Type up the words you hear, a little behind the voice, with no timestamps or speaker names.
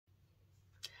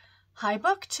Hi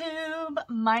BookTube!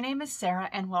 My name is Sarah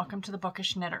and welcome to the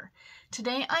Bookish Knitter.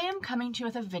 Today I am coming to you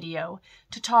with a video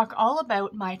to talk all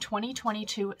about my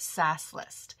 2022 SAS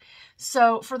list.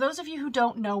 So for those of you who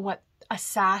don't know what a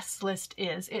SAS list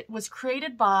is, it was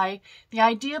created by, the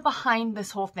idea behind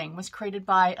this whole thing was created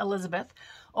by Elizabeth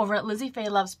over at Lizzie Faye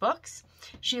Loves Books.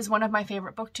 She is one of my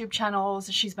favorite BookTube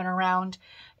channels. She's been around.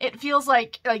 It feels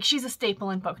like she's a staple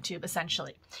in BookTube,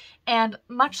 essentially. And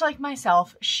much like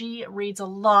myself, she reads a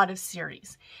lot of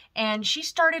series. And she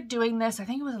started doing this, I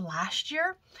think it was last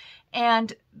year.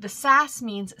 And the SAS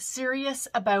means serious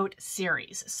about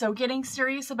series. So getting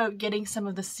serious about getting some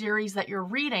of the series that you're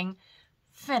reading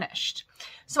finished.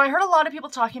 So I heard a lot of people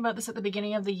talking about this at the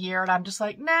beginning of the year, and I'm just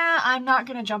like, nah, I'm not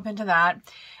going to jump into that.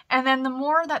 And then the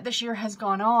more that this year has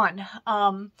gone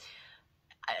on,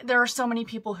 there are so many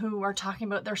people who are talking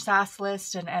about their SAS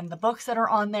list and the books that are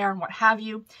on there and what have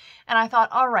you. And I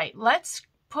thought, all right, let's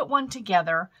put one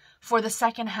together for the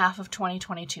second half of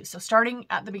 2022. So starting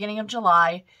at the beginning of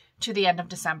July to the end of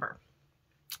December,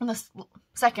 in the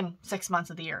second 6 months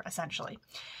of the year, essentially.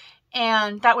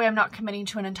 And that way I'm not committing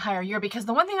to an entire year, because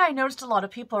the one thing I noticed a lot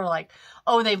of people are like,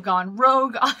 oh, they've gone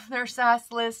rogue off their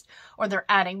SAS list, or they're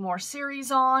adding more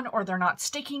series on, or they're not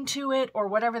sticking to it, or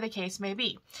whatever the case may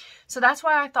be. So that's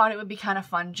why I thought it would be kind of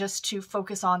fun just to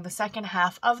focus on the second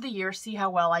half of the year, see how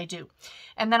well I do.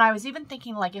 And then I was even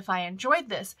thinking, like, if I enjoyed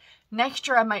this, next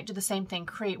year I might do the same thing,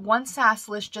 create one SAS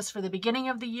list just for the beginning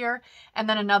of the year, and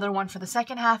then another one for the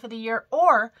second half of the year,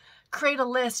 or create a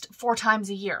list 4 times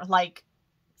a year, like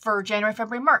for January,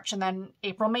 February, March, and then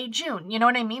April, May, June. You know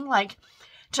what I mean? Like,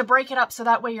 to break it up so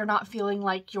that way you're not feeling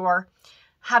like you're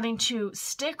having to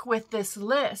stick with this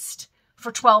list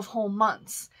for 12 whole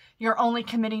months. You're only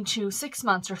committing to 6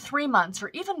 months or 3 months or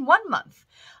even 1 month.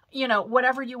 You know,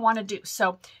 whatever you want to do.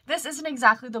 So this isn't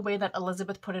exactly the way that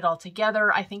Elizabeth put it all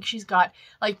together. I think she's got,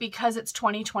 like, because it's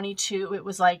 2022, it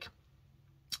was like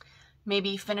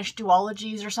maybe finished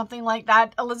duologies or something like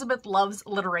that. Elizabeth loves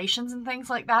alliterations and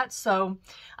things like that, so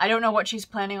I don't know what she's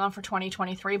planning on for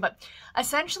 2023, but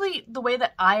essentially the way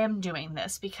that I am doing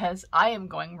this, because I am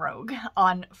going rogue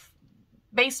on,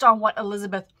 based on what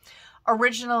Elizabeth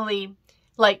originally,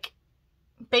 like,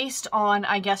 based on,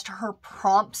 I guess, her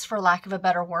prompts, for lack of a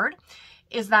better word,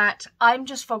 is that I'm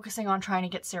just focusing on trying to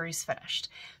get series finished.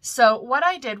 So what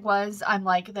I did was, I'm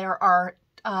like, there are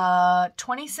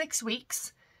 26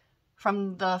 weeks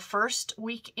from the first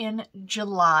week in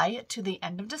July to the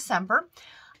end of December.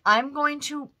 I'm going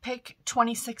to pick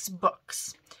 26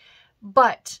 books,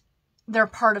 but they're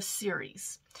part of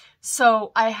series.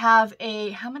 So I have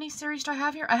how many series do I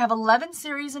have here? I have 11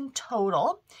 series in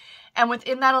total. And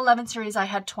within that 11 series, I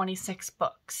had 26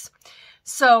 books.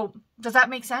 So does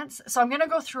that make sense? So I'm going to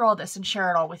go through all this and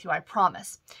share it all with you, I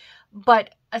promise.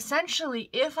 But essentially,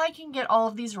 if I can get all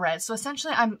of these read, so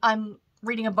essentially I'm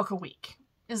reading a book a week,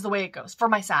 is the way it goes for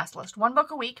my SAS list. 1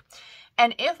 book a week.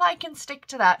 And if I can stick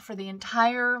to that for the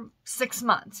entire 6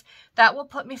 months, that will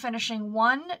put me finishing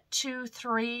 1, 2,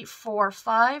 3, 4,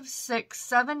 5, 6,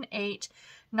 7, 8,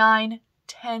 9,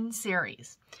 10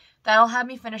 series. That'll have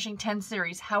me finishing 10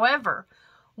 series. However,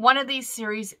 one of these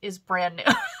series is brand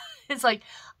new. It's like,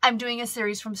 I'm doing a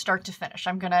series from start to finish.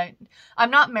 I'm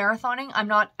not marathoning. I'm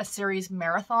not a series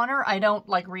marathoner. I don't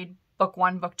like read book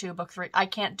 1, book 2, book 3. I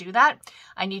can't do that.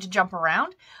 I need to jump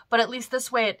around. But at least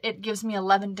this way, it gives me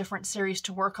 11 different series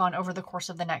to work on over the course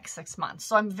of the next 6 months.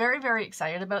 So I'm very, very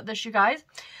excited about this, you guys.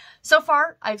 So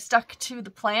far, I've stuck to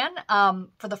the plan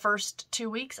for the first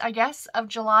 2 weeks, I guess, of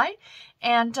July.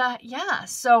 And yeah,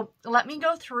 so let me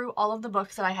go through all of the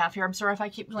books that I have here. I'm sorry if I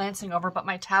keep glancing over, but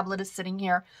my tablet is sitting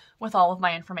here with all of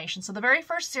my information. So the very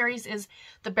first series is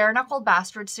the Bare Knuckle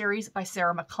Bastard series by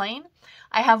Sarah MacLean.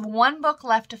 I have 1 book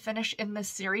left to finish in this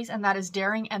series, and that is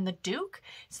Daring and the Duke.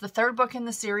 It's the 3rd book in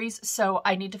the series, so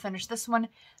I need to finish this one.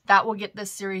 That will get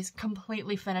this series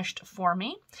completely finished for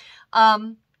me.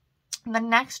 The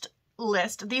next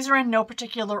list, these are in no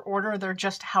particular order, they're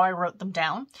just how I wrote them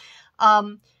down,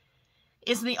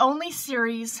 is the only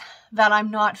series that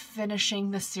I'm not finishing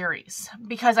the series,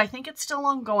 because I think it's still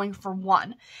ongoing for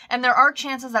 1. And there are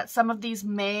chances that some of these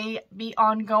may be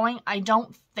ongoing. I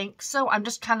don't think so. I'm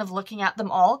just kind of looking at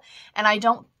them all, and I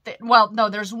don't well, no,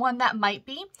 there's one that might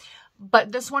be,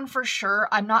 but this one for sure,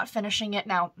 I'm not finishing it.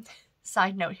 Now,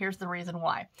 side note, here's the reason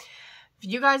why. If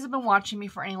you guys have been watching me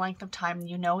for any length of time,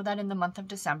 you know that in the month of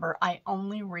December, I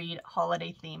only read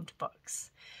holiday-themed books.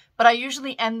 But I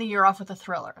usually end the year off with a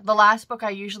thriller. The last book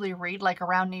I usually read, like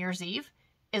around New Year's Eve,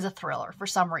 is a thriller for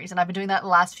some reason. I've been doing that the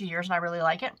last few years and I really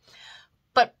like it.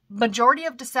 But majority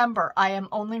of December, I am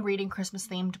only reading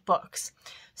Christmas-themed books.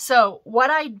 So what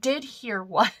I did here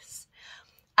was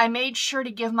I made sure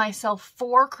to give myself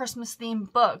 4 Christmas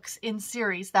themed books in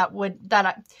series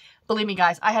believe me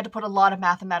guys, I had to put a lot of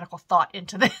mathematical thought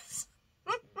into this.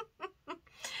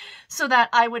 So that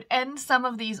I would end some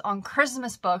of these on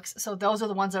Christmas books. So those are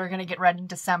the ones that are going to get read in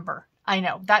December. I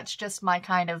know, that's just my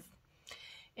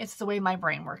it's the way my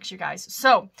brain works, you guys.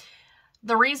 So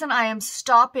the reason I am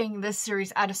stopping this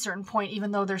series at a certain point,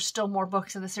 even though there's still more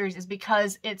books in the series, is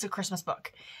because it's a Christmas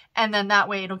book. And then that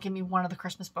way it'll give me one of the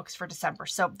Christmas books for December.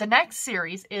 So the next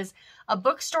series is A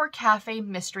Bookstore Cafe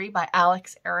Mystery by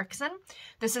Alex Erickson.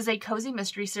 This is a cozy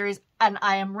mystery series, and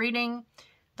I am reading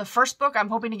the first book. I'm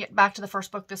hoping to get back to the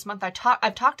first book this month.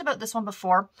 I've talked about this one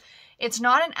before. It's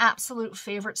not an absolute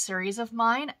favorite series of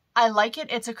mine. I like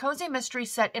it. It's a cozy mystery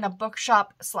set in a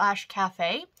bookshop /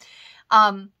 cafe.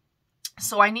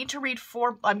 So I need to read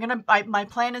 4. My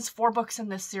plan is 4 books in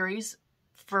this series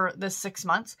for this 6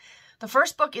 months. The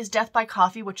first book is Death by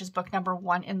Coffee, which is book number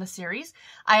 1 in the series.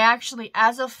 I actually,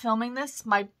 as of filming this,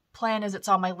 my plan is it's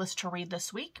on my list to read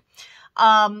this week.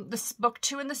 This book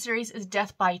 2 in the series is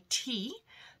Death by Tea.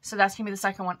 So that's going to be the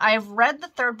second one. I have read the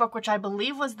third book, which I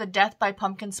believe was the Death by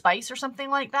Pumpkin Spice or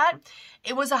something like that.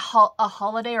 It was a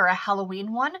holiday or a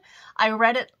Halloween one. I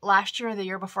read it last year or the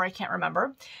year before, I can't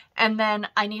remember. And then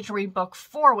I need to read book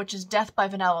 4, which is Death by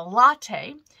Vanilla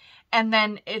Latte. And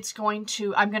then I'm going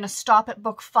to stop at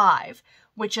book 5,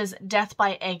 which is Death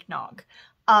by Eggnog.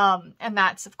 And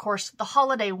that's, of course, the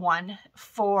holiday one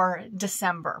for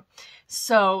December.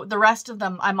 So the rest of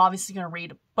them, I'm obviously going to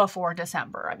read before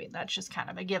December. I mean, that's just kind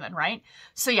of a given, right?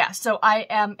 So yeah, so I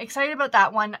am excited about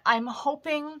that one. I'm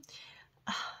hoping,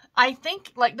 I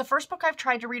think, like, the first book I've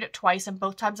tried to read it twice, and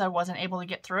both times I wasn't able to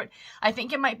get through it. I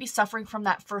think it might be suffering from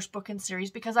that first book in series,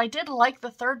 because I did like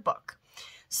the third book.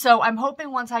 So I'm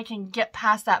hoping once I can get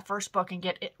past that first book and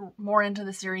get it more into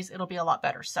the series, it'll be a lot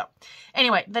better. So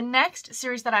anyway, the next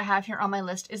series that I have here on my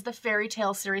list is the Fairy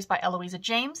Tale series by Eloisa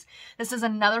James. This is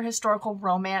another historical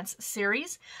romance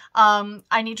series.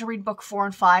 I need to read book 4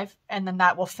 and 5, and then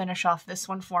that will finish off this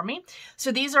one for me.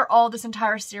 So this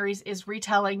entire series is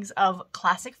retellings of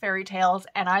classic fairy tales,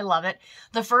 and I love it.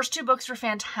 The first 2 books were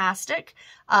fantastic.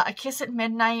 A Kiss at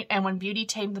Midnight and When Beauty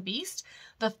Tamed the Beast.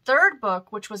 The third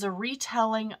book, which was a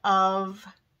retelling of,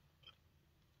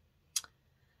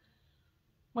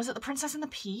 was it The Princess and the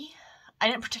Pea? I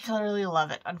didn't particularly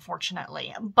love it,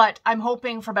 unfortunately, but I'm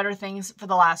hoping for better things for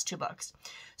the last 2 books.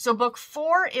 So book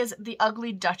 4 is The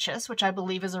Ugly Duchess, which I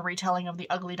believe is a retelling of The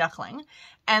Ugly Duckling.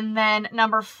 And then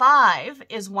number 5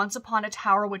 is Once Upon a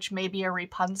Tower, which may be a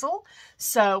Rapunzel.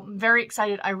 So I'm very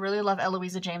excited. I really love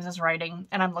Eloisa James's writing,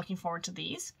 and I'm looking forward to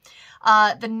these.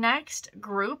 The next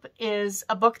group is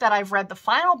a book that I've read the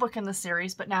final book in the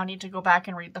series, but now need to go back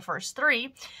and read the first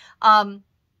 3.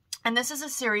 And this is a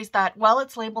series that, while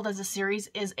it's labeled as a series,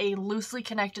 is a loosely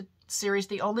connected series.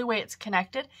 The only way it's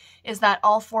connected is that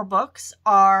all 4 books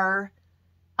are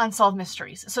unsolved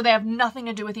mysteries. So they have nothing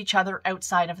to do with each other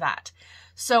outside of that.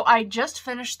 So I just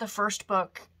finished the first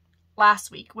book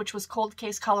last week, which was Cold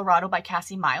Case Colorado by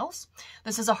Cassie Miles.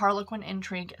 This is a Harlequin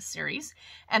intrigue series.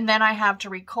 And then I have to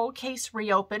read Cold Case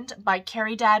Reopened by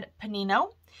Caridad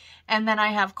Panino. And then I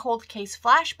have Cold Case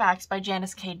Flashbacks by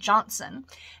Janice K. Johnson.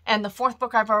 And the 4th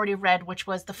book I've already read, which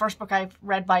was the first book I've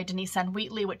read by Denise Ann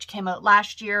Wheatley, which came out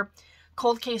last year.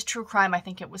 Cold Case True Crime, I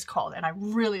think it was called. And I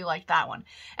really liked that one.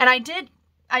 And I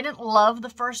didn't love the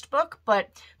first book, but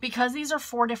because these are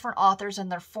 4 different authors and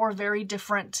they're 4 very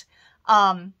different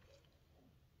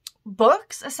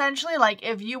books, essentially, like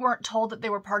if you weren't told that they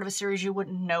were part of a series, you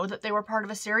wouldn't know that they were part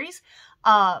of a series.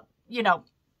 You know,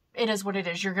 it is what it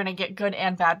is. You're going to get good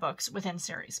and bad books within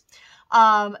series.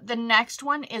 The next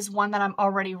one is one that I'm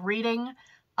already reading.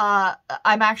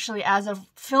 I'm actually, as of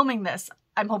filming this,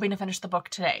 I'm hoping to finish the book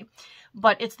today.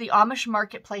 But it's the Amish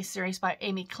Marketplace series by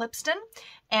Amy Clipston.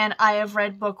 And I have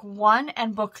read book 1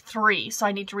 and book 3. So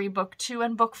I need to read book 2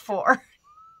 and book 4.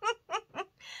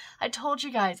 I told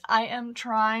you guys, I am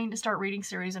trying to start reading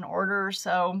series in order,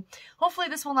 so hopefully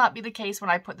this will not be the case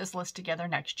when I put this list together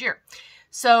next year.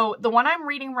 So the one I'm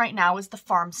reading right now is The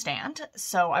Farm Stand,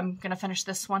 so I'm going to finish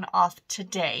this one off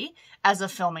today as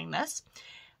of filming this.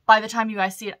 By the time you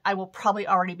guys see it, I will probably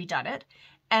already be done it.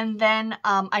 And then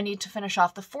I need to finish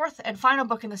off the 4th and final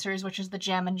book in the series, which is The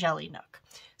Jam and Jelly Nook.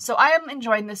 So I am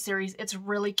enjoying this series. It's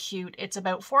really cute. It's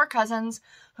about 4 cousins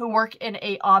who work in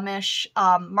a Amish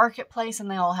marketplace, and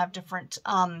they all have different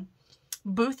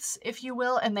booths, if you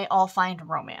will, and they all find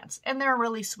romance. And they're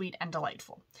really sweet and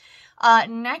delightful.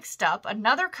 Next up,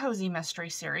 another cozy mystery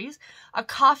series, A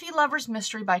Coffee Lover's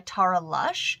Mystery by Tara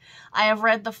Lush. I have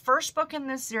read the first book in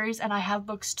this series, and I have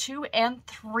books 2 and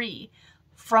 3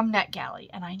 from NetGalley,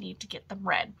 and I need to get them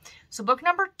read. So book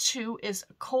number 2 is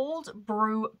Cold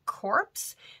Brew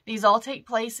Corpse. These all take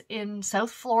place in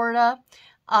South Florida,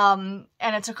 and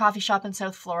it's a coffee shop in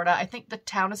South Florida. I think the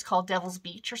town is called Devil's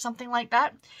Beach or something like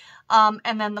that.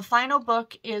 And then the final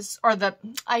book is,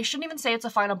 I shouldn't even say it's a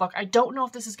final book. I don't know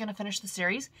if this is going to finish the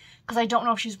series because I don't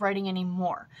know if she's writing any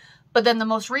more. But then the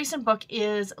most recent book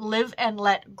is Live and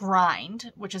Let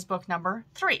Grind, which is book number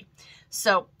 3.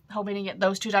 So hoping to get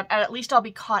those 2 done. And at least I'll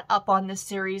be caught up on this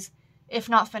series, if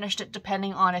not finished it,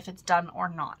 depending on if it's done or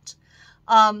not.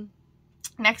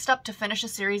 Next up to finish a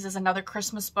series is another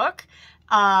Christmas book.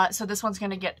 So this one's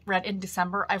going to get read in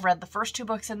December. I've read the first 2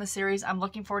 books in the series. I'm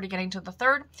looking forward to getting to the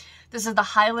 3rd. This is the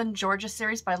Highland, Georgia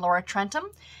series by Laura Trentham.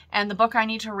 And the book I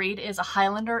need to read is A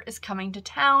Highlander is Coming to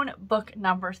Town, book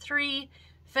number 3.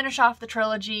 Finish off the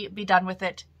trilogy, be done with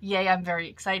it. Yay, I'm very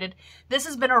excited. This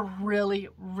has been a really,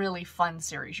 really fun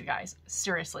series, you guys.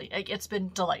 Seriously, it's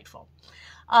been delightful.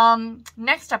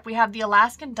 Next up, we have the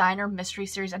Alaskan Diner Mystery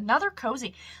Series, another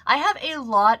cozy. I have a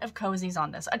lot of cozies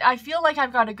on this. I feel like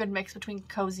I've got a good mix between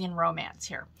cozy and romance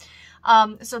here.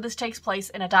 So this takes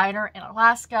place in a diner in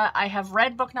Alaska. I have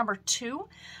read book number 2,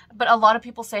 but a lot of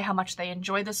people say how much they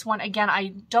enjoy this one. Again,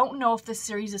 I don't know if this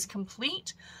series is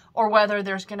complete or whether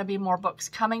there's going to be more books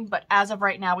coming, but as of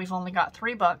right now, we've only got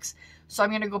 3 books. So I'm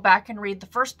going to go back and read the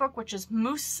first book, which is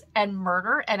Moose and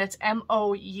Murder, and it's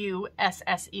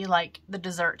M-O-U-S-S-E, like the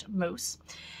dessert mousse.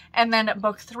 And then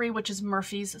book 3, which is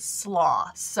Murphy's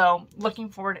Slaw. So looking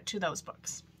forward to those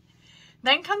books.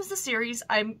 Then comes the series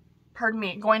I'm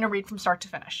going to read from start to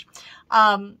finish.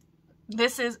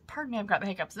 This is, pardon me, I've got the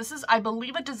hiccups. This is, I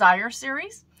believe, a Desire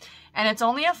series, and it's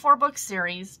only a 4-book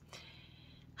series,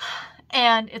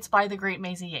 and it's by the great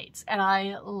Maisie Yates, and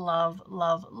I love,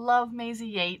 love, love Maisie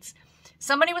Yates.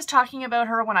 Somebody was talking about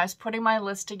her when I was putting my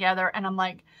list together, and I'm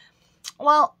like,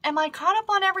 well, am I caught up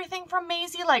on everything from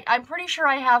Maisie? Like, I'm pretty sure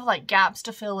I have, like, gaps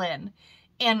to fill in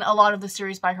a lot of the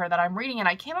series by her that I'm reading, and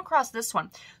I came across this one.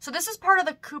 So this is part of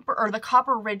the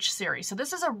Copper Ridge series. So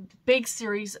this is a big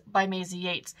series by Maisie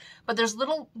Yates, but there's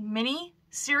little mini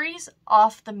series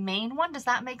off the main one. Does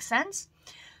that make sense?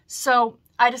 So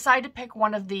I decided to pick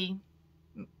one of the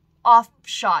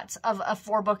offshots of a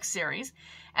 4-book series,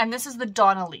 and this is the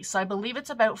Donnelly. So I believe it's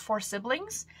about 4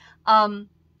 siblings.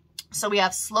 So we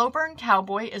have Slow Burn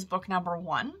Cowboy is book number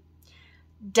 1,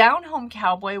 Down Home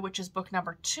Cowboy, which is book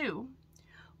number 2,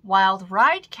 Wild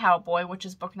Ride Cowboy, which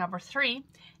is book number 3,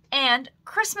 and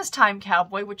Christmas Time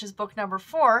Cowboy, which is book number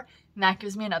 4, and that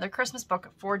gives me another Christmas book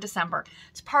for December.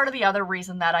 It's part of the other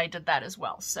reason that I did that as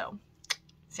well, so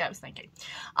see, I was thinking.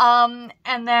 And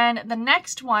then the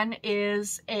next one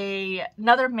is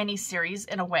another mini-series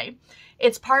in a way.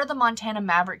 It's part of the Montana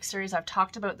Maverick series. I've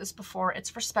talked about this before. It's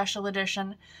for special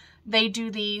edition. They do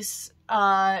these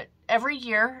every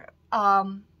year.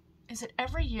 Is it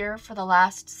every year for the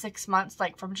last 6 months,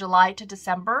 like from July to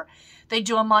December? They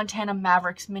do a Montana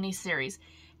Mavericks mini-series.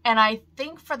 And I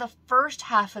think for the first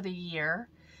half of the year,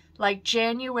 like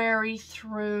January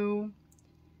through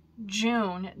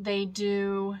June, they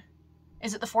do,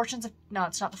 is it the Fortunes of, no,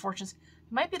 it's not the Fortunes, it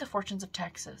might be the Fortunes of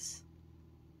Texas.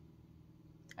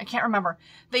 I can't remember.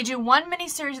 They do one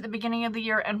mini-series at the beginning of the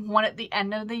year and one at the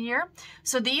end of the year.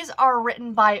 So these are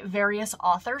written by various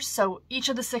authors. So each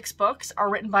of the 6 books are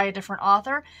written by a different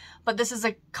author, but this is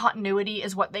a continuity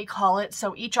is what they call it.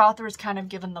 So each author is kind of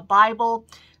given the Bible.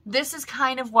 This is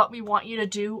kind of what we want you to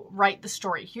do, write the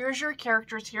story. Here's your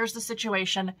characters, here's the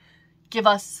situation. Give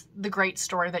us the great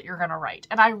story that you're going to write.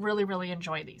 And I really, really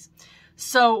enjoy these.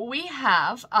 So we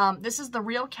have, this is the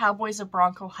Real Cowboys of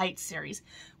Bronco Heights series,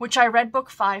 which I read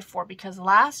book 5 for because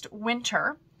last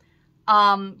winter,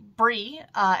 Bree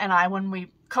and I, when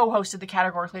we co-hosted the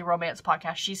Categorically Romance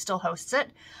podcast, she still hosts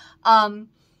it,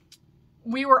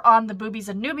 we were on the Boobies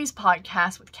and Newbies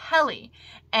podcast with Kelly,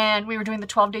 and we were doing the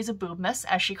 12 Days of Boobmas,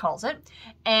 as she calls it,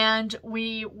 and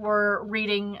we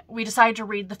decided to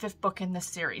read the 5th book in this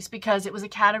series because it was a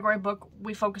category book.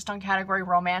 We focused on category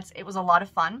romance. It was a lot of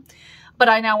fun, but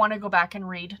I now want to go back and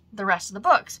read the rest of the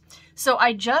books. So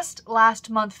I just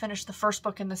last month finished the 1st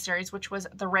book in the series, which was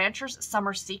The Rancher's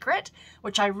Summer Secret,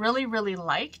 which I really, really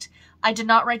liked. I did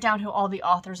not write down who all the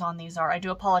authors on these are. I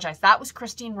do apologize. That was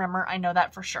Christine Rimmer. I know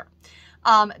that for sure.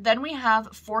 Then we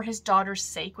have For His Daughter's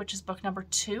Sake, which is book number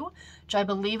 2, which I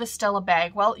believe is Stella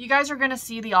Bagwell. You guys are going to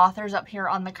see the authors up here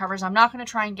on the covers. I'm not going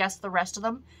to try and guess the rest of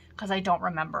them because I don't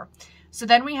remember. So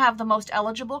then we have The Most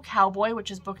Eligible Cowboy,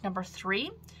 which is book number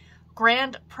 3.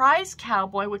 Grand Prize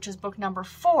Cowboy, which is book number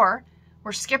 4.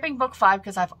 We're skipping book 5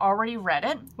 because I've already read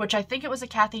it, which I think it was a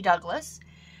Kathy Douglas.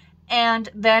 And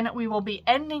then we will be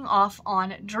ending off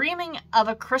on Dreaming of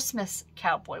a Christmas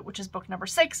Cowboy, which is book number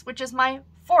 6, which is my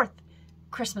 4th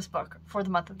Christmas book for the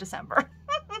month of December.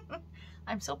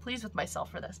 I'm so pleased with myself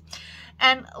for this.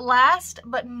 And last,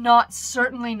 but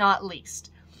certainly not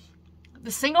least,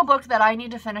 the single book that I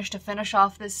need to finish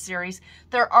off this series.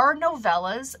 There are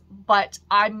novellas, but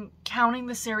I'm counting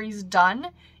the series done,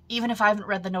 even if I haven't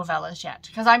read the novellas yet,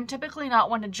 because I'm typically not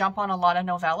one to jump on a lot of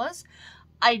novellas.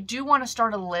 I do want to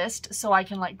start a list so I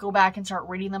can like go back and start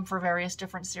reading them for various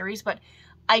different series, but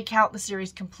I count the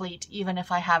series complete even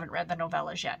if I haven't read the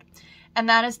novellas yet. And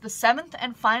that is the 7th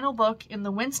and final book in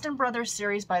the Winston Brothers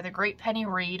series by the great Penny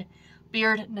Reid,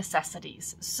 Beard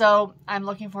Necessities. So I'm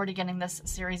looking forward to getting this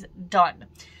series done.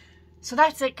 So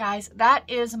that's it, guys. That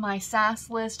is my SAS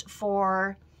list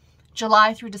for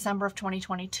July through December of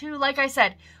 2022. Like I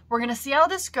said, we're going to see how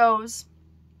this goes.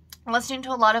 I'm listening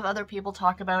to a lot of other people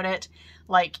talk about it,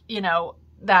 like,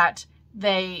 that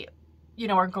they,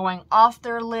 are going off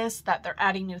their list, that they're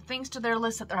adding new things to their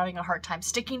list, that they're having a hard time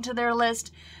sticking to their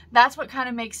list. That's what kind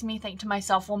of makes me think to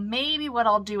myself, well, maybe what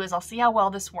I'll do is I'll see how well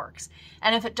this works.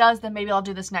 And if it does, then maybe I'll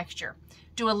do this next year.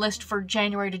 Do a list for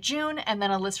January to June, and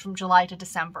then a list from July to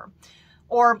December.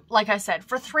 Or, like I said,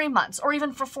 for 3 months, or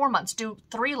even for 4 months, do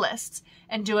 3 lists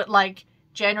and do it like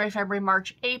January, February,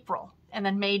 March, April. And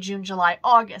then May, June, July,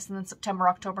 August, and then September,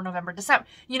 October, November, December.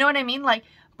 You know what I mean? Like,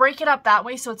 break it up that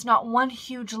way so it's not one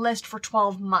huge list for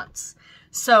 12 months.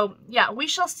 So, yeah, we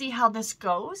shall see how this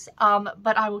goes,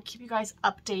 but I will keep you guys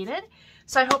updated.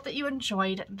 So I hope that you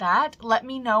enjoyed that. Let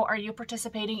me know, are you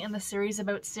participating in the series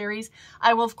about series?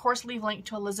 I will, of course, leave a link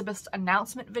to Elizabeth's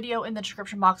announcement video in the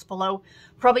description box below.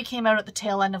 Probably came out at the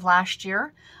tail end of last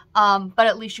year. But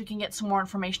at least you can get some more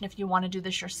information if you want to do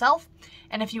this yourself.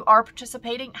 And if you are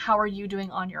participating, how are you doing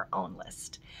on your own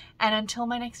list? And until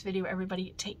my next video,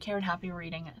 everybody, take care and happy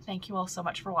reading. Thank you all so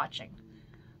much for watching.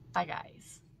 Bye,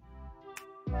 guys.